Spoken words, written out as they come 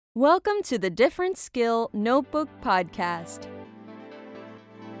Welcome to the Different Skill Notebook Podcast.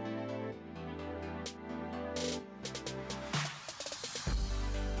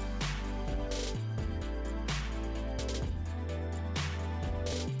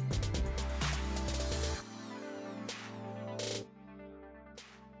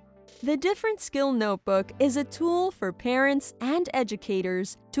 The Different Skill Notebook is a tool for parents and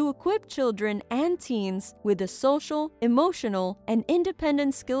educators to equip children and teens with the social, emotional, and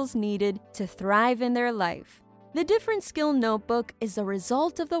independent skills needed to thrive in their life. The Different Skill Notebook is a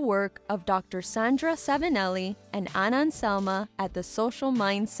result of the work of Dr. Sandra Savinelli and Anna Anselma at the Social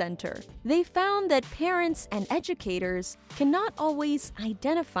Mind Center. They found that parents and educators cannot always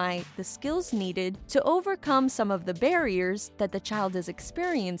identify the skills needed to overcome some of the barriers that the child is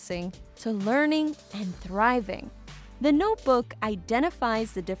experiencing to learning and thriving. The notebook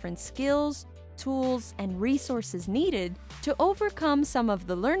identifies the different skills, tools, and resources needed to overcome some of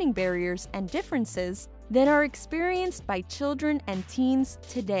the learning barriers and differences that are experienced by children and teens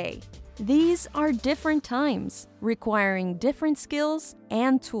today. These are different times, requiring different skills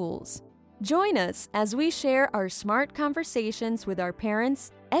and tools. Join us as we share our smart conversations with our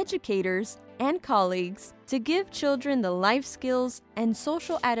parents, educators, and colleagues to give children the life skills and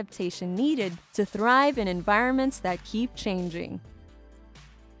social adaptation needed to thrive in environments that keep changing.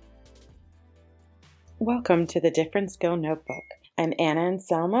 Welcome to the Different Skill Notebook. I'm Anna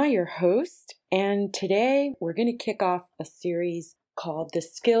Anselma, your host, and today we're going to kick off a series called The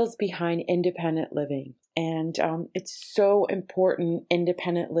Skills Behind Independent Living. And it's so important,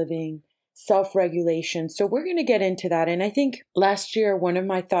 independent living, self-regulation. So we're going to get into that. And I think last year, one of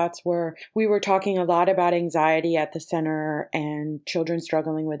my thoughts were, we were talking a lot about anxiety at the center and children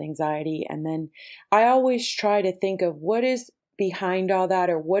struggling with anxiety. And then I always try to think of what is behind all that,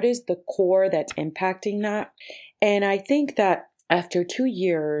 or what is the core that's impacting that. And I think that after 2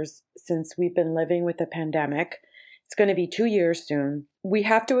 years since we've been living with the pandemic, it's going to be 2 years soon, we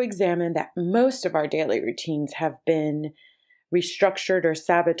have to examine that most of our daily routines have been restructured or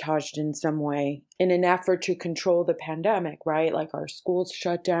sabotaged in some way in an effort to control the pandemic, right? Like our schools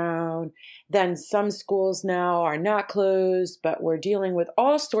shut down, then some schools now are not closed, but we're dealing with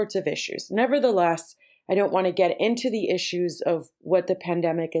all sorts of issues. Nevertheless, I don't want to get into the issues of what the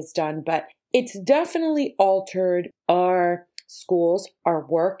pandemic has done, but it's definitely altered our schools, our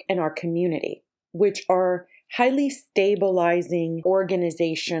work, and our community, which are highly stabilizing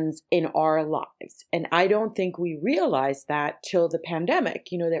organizations in our lives. And I don't think we realized that till the pandemic.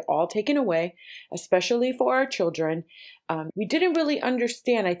 They're all taken away, especially for our children. We didn't really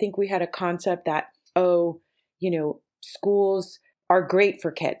understand. I think we had a concept that, schools are great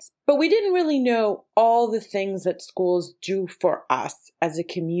for kids. But we didn't really know all the things that schools do for us as a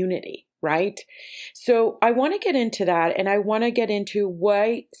community, right? So I want to get into that, and I want to get into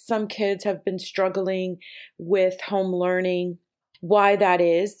why some kids have been struggling with home learning, why that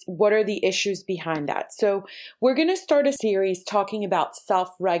is, what are the issues behind that. So we're going to start a series talking about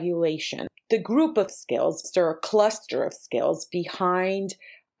self-regulation, the group of skills or a cluster of skills behind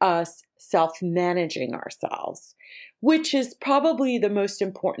us self-managing ourselves, which is probably the most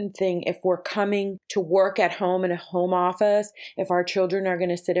important thing if we're coming to work at home in a home office, if our children are going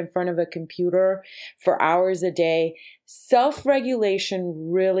to sit in front of a computer for hours a day.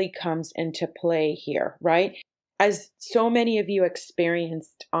 Self-regulation really comes into play here, right? As so many of you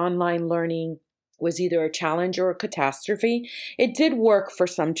experienced, online learning was either a challenge or a catastrophe. It did work for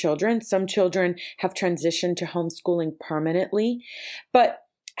some children. Some children have transitioned to homeschooling permanently, but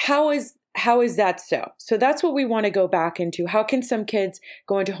how is that so? So that's what we want to go back into. How can some kids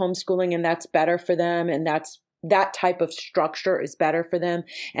go into homeschooling and that's better for them, and that type of structure is better for them,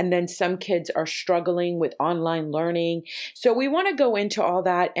 and then some kids are struggling with online learning. So we want to go into all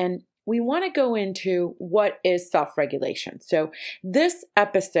that, and we want to go into what is self-regulation. So this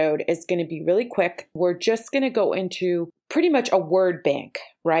episode is going to be really quick. We're just going to go into pretty much a word bank,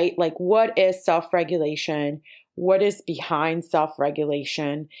 right? Like, what is self-regulation? What is behind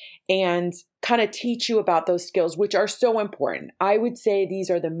self-regulation, and kind of teach you about those skills, which are so important. I would say these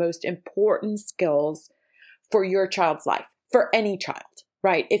are the most important skills for your child's life, for any child,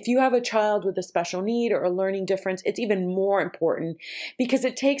 right? If you have a child with a special need or a learning difference, it's even more important because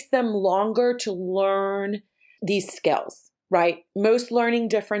it takes them longer to learn these skills, right? Most learning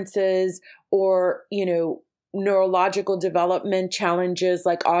differences or, neurological development challenges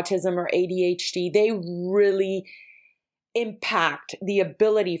like autism or ADHD, they really impact the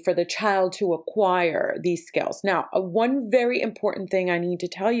ability for the child to acquire these skills. Now, one very important thing I need to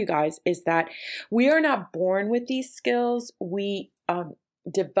tell you guys is that we are not born with these skills. We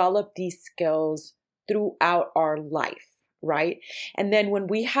develop these skills throughout our life, right? And then when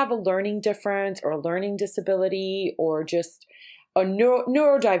we have a learning difference or a learning disability or just a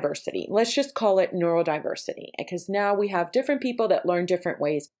neurodiversity, let's just call it neurodiversity, because now we have different people that learn different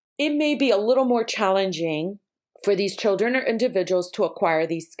ways. It may be a little more challenging for these children or individuals to acquire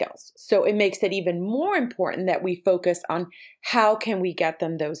these skills. So it makes it even more important that we focus on how can we get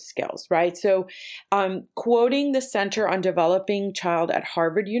them those skills, right? So quoting the Center on Developing Child at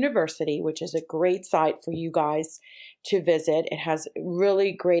Harvard University, which is a great site for you guys to visit. It has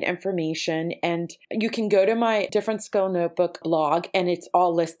really great information, and you can go to my Different Skill Notebook blog and it's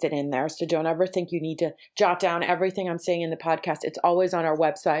all listed in there. So don't ever think you need to jot down everything I'm saying in the podcast. It's always on our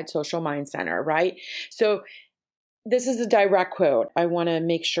website, Social Mind Center, right? So this is a direct quote. I want to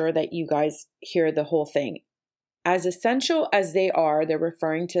make sure that you guys hear the whole thing. As essential as they are, they're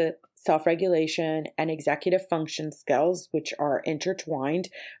referring to self-regulation and executive function skills, which are intertwined,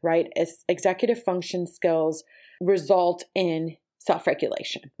 right? As executive function skills result in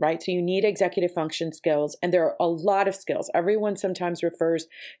self-regulation, right? So you need executive function skills, and there are a lot of skills. Everyone sometimes refers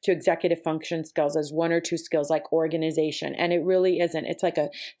to executive function skills as one or two skills like organization, and it really isn't. It's like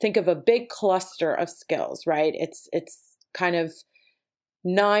think of a big cluster of skills, right? It's kind of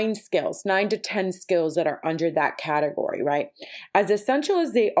 9 to 10 skills that are under that category, right? As essential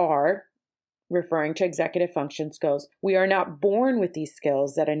as they are, referring to executive function skills, we are not born with these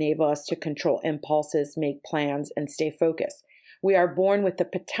skills that enable us to control impulses, make plans, and stay focused. We are born with the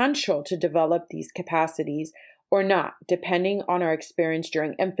potential to develop these capacities or not, depending on our experience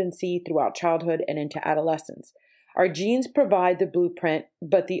during infancy, throughout childhood, and into adolescence. Our genes provide the blueprint,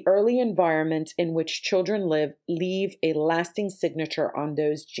 but the early environments in which children live leave a lasting signature on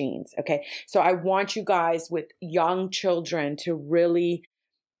those genes. Okay, so I want you guys with young children to really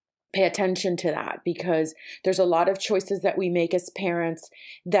pay attention to that, because there's a lot of choices that we make as parents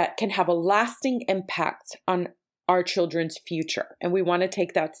that can have a lasting impact on our children's future. And we want to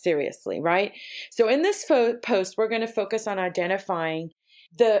take that seriously, right? So in this post, we're going to focus on identifying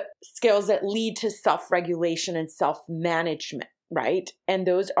the skills that lead to self-regulation and self-management, right? And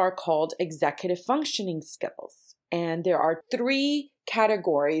those are called executive functioning skills. And there are 3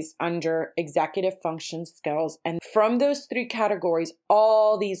 categories under executive function skills. And from those 3 categories,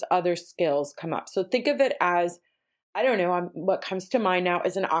 all these other skills come up. So think of it as, I don't know, what comes to mind now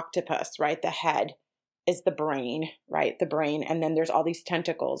is an octopus, right? The head is the brain, right? The brain. And then there's all these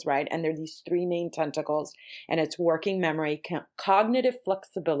tentacles, right? And there are these 3 main tentacles, and it's working memory, cognitive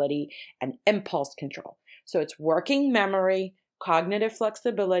flexibility, and impulse control. So it's working memory, cognitive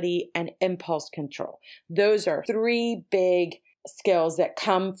flexibility, and impulse control. Those are 3 big skills that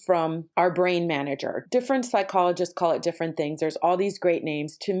come from our brain manager. Different psychologists call it different things. There's all these great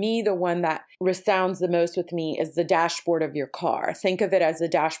names. To me, the one that resounds the most with me is the dashboard of your car. Think of it as the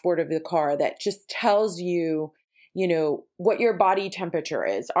dashboard of the car that just tells you, what your body temperature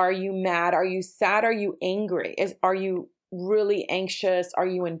is. Are you mad? Are you sad? Are you angry? Are you really anxious? Are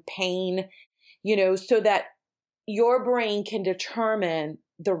you in pain? So that your brain can determine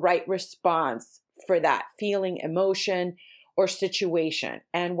the right response for that feeling, emotion, or situation.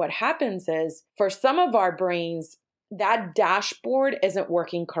 And what happens is, for some of our brains, that dashboard isn't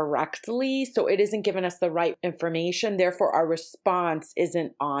working correctly, so it isn't giving us the right information. Therefore, our response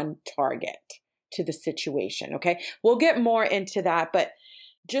isn't on target to the situation, okay? We'll get more into that, but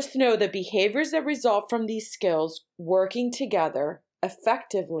just know the behaviors that result from these skills working together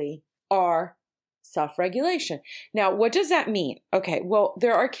effectively are self-regulation. Now, what does that mean? Okay, well,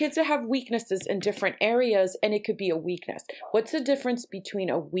 there are kids that have weaknesses in different areas, and it could be a weakness. What's the difference between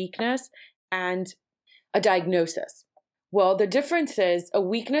a weakness and a diagnosis? Well, the difference is a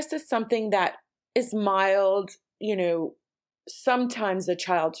weakness is something that is mild. Sometimes the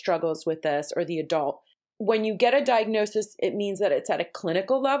child struggles with this, or the adult. When you get a diagnosis, it means that it's at a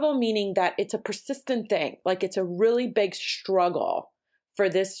clinical level, meaning that it's a persistent thing, like it's a really big struggle for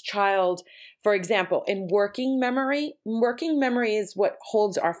this child. For example, in working memory is what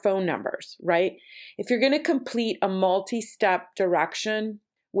holds our phone numbers, right? If you're going to complete a multi-step direction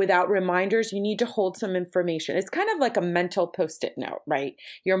without reminders, you need to hold some information. It's kind of like a mental post-it note, right?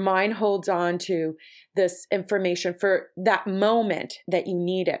 Your mind holds on to this information for that moment that you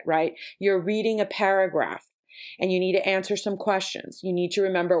need it, right? You're reading a paragraph and you need to answer some questions. You need to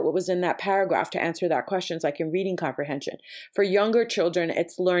remember what was in that paragraph to answer that questions, like in reading comprehension. For younger children,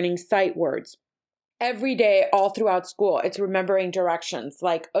 it's learning sight words. every day, all throughout school, it's remembering directions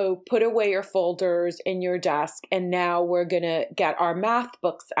like, oh, put away your folders in your desk. And now we're going to get our math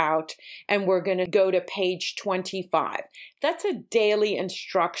books out and we're going to go to page 25. That's a daily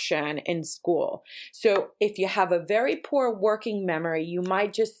instruction in school. So if you have a very poor working memory, you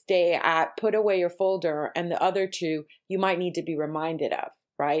might just stay at put away your folder, and the other two you might need to be reminded of.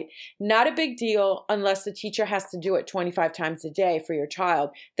 Right? Not a big deal unless the teacher has to do it 25 times a day for your child.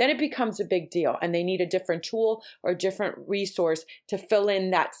 Then it becomes a big deal and they need a different tool or a different resource to fill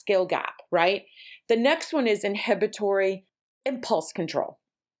in that skill gap, right? The next one is inhibitory impulse control,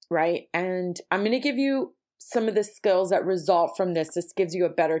 right? And I'm going to give you some of the skills that result from this. This gives you a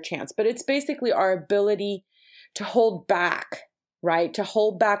better chance, but it's basically our ability to hold back, right? To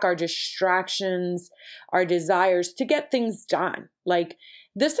hold back our distractions, our desires to get things done. Like,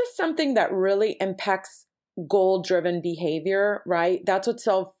 this is something that really impacts goal-driven behavior, right? That's what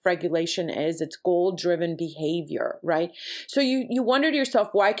self-regulation is. It's goal-driven behavior, right? So you wonder to yourself,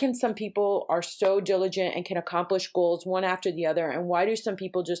 why can some people are so diligent and can accomplish goals one after the other? And why do some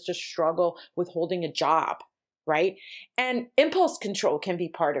people just struggle with holding a job, right? And impulse control can be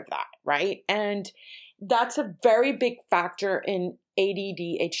part of that, right? And that's a very big factor in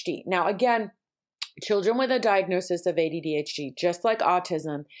ADHD. Now, again, children with a diagnosis of ADHD, just like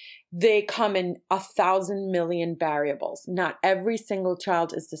autism, they come in 1,000 million variables. Not every single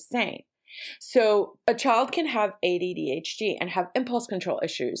child is the same. So a child can have ADHD and have impulse control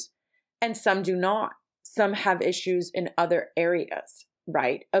issues, and some do not. Some have issues in other areas,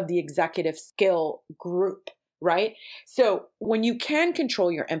 right, of the executive skill group, right? So when you can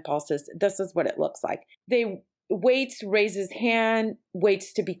control your impulses, this is what it looks like. They waits, raises hand,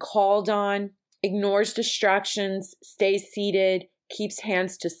 waits to be called on, ignores distractions, stays seated, keeps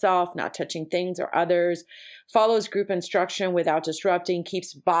hands to self, not touching things or others, follows group instruction without disrupting,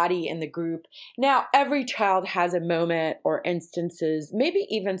 keeps body in the group. Now, every child has a moment or instances, maybe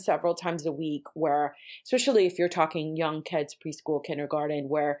even several times a week, where, especially if you're talking young kids, preschool, kindergarten,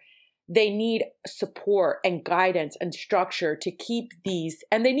 where they need support and guidance and structure to keep these,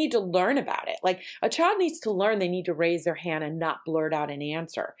 and they need to learn about it. Like, a child needs to learn, they need to raise their hand and not blurt out an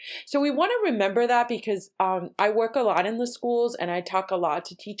answer. So we want to remember that, because I work a lot in the schools and I talk a lot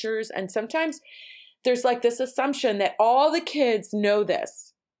to teachers. And sometimes there's like this assumption that all the kids know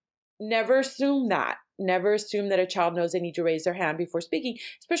this. Never assume that. Never assume that a child knows they need to raise their hand before speaking,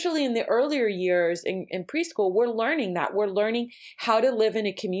 especially in the earlier years in preschool. We're learning that. We're learning how to live in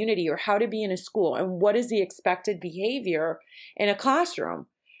a community or how to be in a school and what is the expected behavior in a classroom.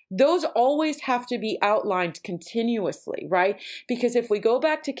 Those always have to be outlined continuously, right? Because if we go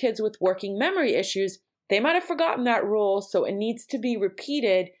back to kids with working memory issues, they might have forgotten that rule, so it needs to be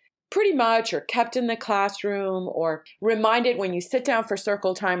repeated pretty much, or kept in the classroom, or reminded when you sit down for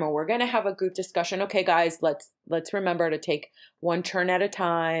circle time, or we're going to have a group discussion. Okay, guys, let's remember to take one turn at a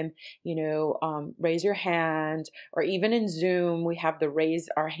time, raise your hand, or even in Zoom, we have the raise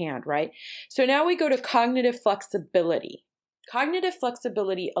our hand, right? So now we go to cognitive flexibility. Cognitive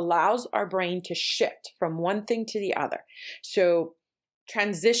flexibility allows our brain to shift from one thing to the other. So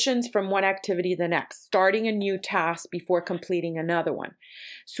transitions from one activity to the next, starting a new task before completing another one,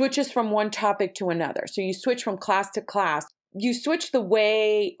 switches from one topic to another. So you switch from class to class. You switch the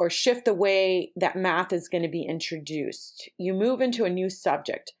way or shift the way that math is going to be introduced. You move into a new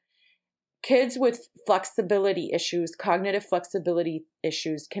subject. Kids with flexibility issues, cognitive flexibility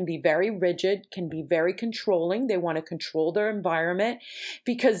issues, can be very rigid, can be very controlling. They want to control their environment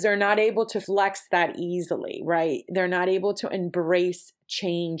because they're not able to flex that easily, right? They're not able to embrace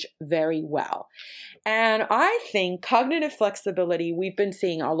change very well. And I think cognitive flexibility, we've been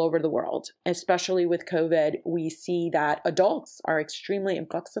seeing all over the world, especially with COVID. We see that adults are extremely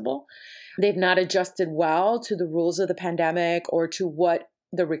inflexible. They've not adjusted well to the rules of the pandemic or to what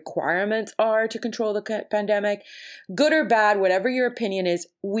the requirements are to control the pandemic. Good or bad, whatever your opinion is,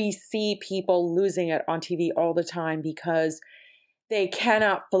 we see people losing it on TV all the time because they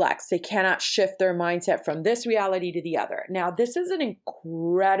cannot flex. They cannot shift their mindset from this reality to the other. Now, this is an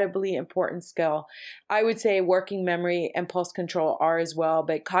incredibly important skill. I would say working memory, impulse control are as well,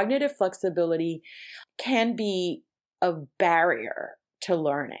 but cognitive flexibility can be a barrier to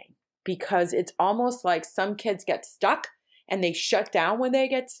learning because it's almost like some kids get stuck and they shut down when they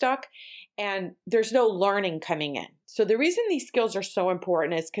get stuck, and there's no learning coming in. So the reason these skills are so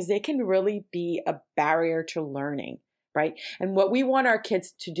important is because they can really be a barrier to learning, right? And what we want our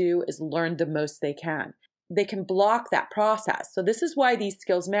kids to do is learn the most they can. they can block that process. So this is why these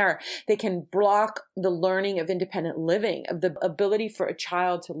skills matter. They can block the learning of independent living, of the ability for a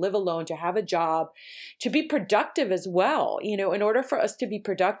child to live alone, to have a job, to be productive as well. In order for us to be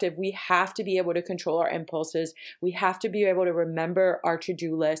productive, we have to be able to control our impulses. We have to be able to remember our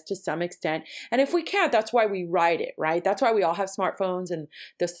to-do list to some extent. And if we can't, that's why we write it, right? That's why we all have smartphones, and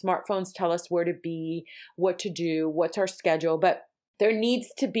the smartphones tell us where to be, what to do, what's our schedule. But there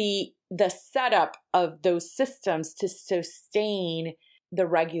needs to be the setup of those systems to sustain the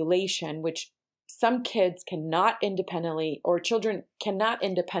regulation, which some kids cannot independently, or children cannot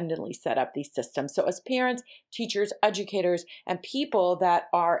independently set up these systems. So as parents, teachers, educators, and people that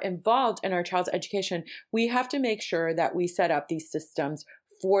are involved in our child's education, we have to make sure that we set up these systems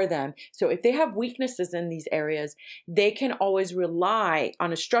for them. So if they have weaknesses in these areas, they can always rely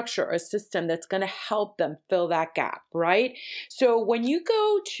on a structure or a system that's going to help them fill that gap, right? So when you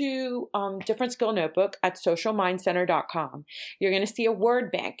go to Different Skill Notebook at socialmindcenter.com, you're going to see a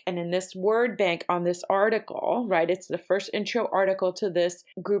word bank. And in this word bank on this article, right, it's the first intro article to this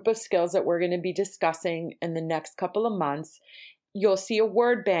group of skills that we're going to be discussing in the next couple of months. You'll see a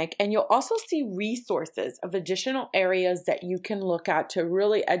word bank, and you'll also see resources of additional areas that you can look at to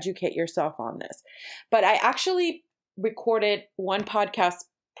really educate yourself on this. But I actually recorded one podcast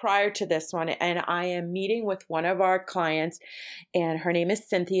prior to this one, and I am meeting with one of our clients, and her name is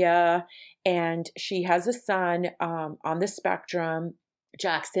Cynthia, and she has a son on the spectrum,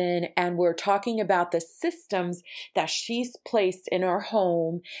 Jackson, and we're talking about the systems that she's placed in her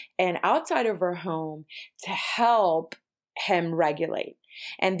home and outside of her home to help him regulate.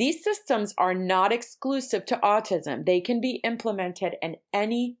 And these systems are not exclusive to autism. They can be implemented in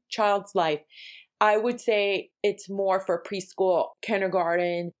any child's life. I would say it's more for preschool,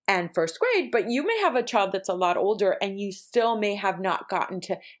 kindergarten, and first grade, but you may have a child that's a lot older and you still may have not gotten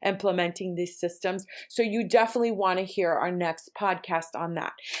to implementing these systems. So you definitely want to hear our next podcast on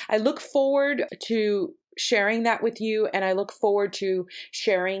that. I look forward to sharing that with you, and I look forward to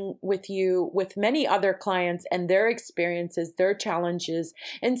sharing with you with many other clients and their experiences, their challenges,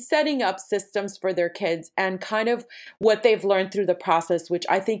 and setting up systems for their kids and kind of what they've learned through the process, which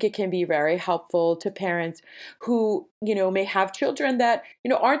I think it can be very helpful to parents who, may have children that,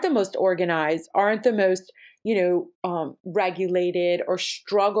 aren't the most organized, aren't the most regulated, or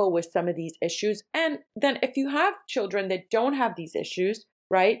struggle with some of these issues. And then if you have children that don't have these issues,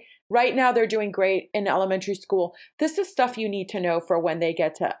 right now they're doing great in elementary school. This is stuff you need to know for when they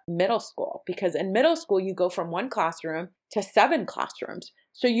get to middle school, because in middle school, you go from one classroom to 7 classrooms.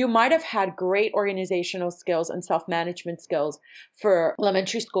 So you might have had great organizational skills and self-management skills for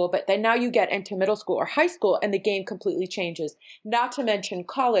elementary school, but then now you get into middle school or high school and the game completely changes. Not to mention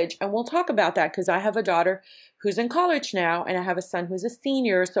college. And we'll talk about that because I have a daughter who's in college now and I have a son who's a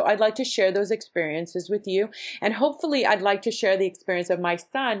senior. So I'd like to share those experiences with you. And hopefully I'd like to share the experience of my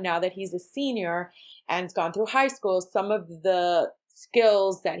son now that he's a senior and has gone through high school, some of the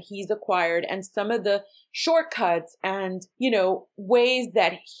skills that he's acquired and some of the shortcuts and, ways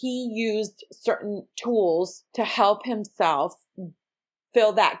that he used certain tools to help himself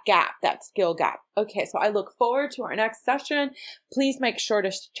fill that gap, that skill gap. Okay, so I look forward to our next session. Please make sure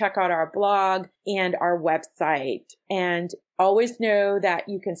to check out our blog and our website. And always know that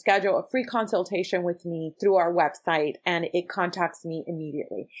you can schedule a free consultation with me through our website, and it contacts me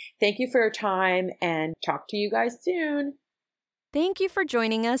immediately. Thank you for your time, and talk to you guys soon. Thank you for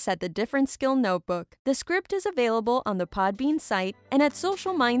joining us at the Different Skill Notebook. The script is available on the Podbean site and at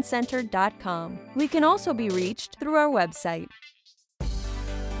socialmindcenter.com. We can also be reached through our website.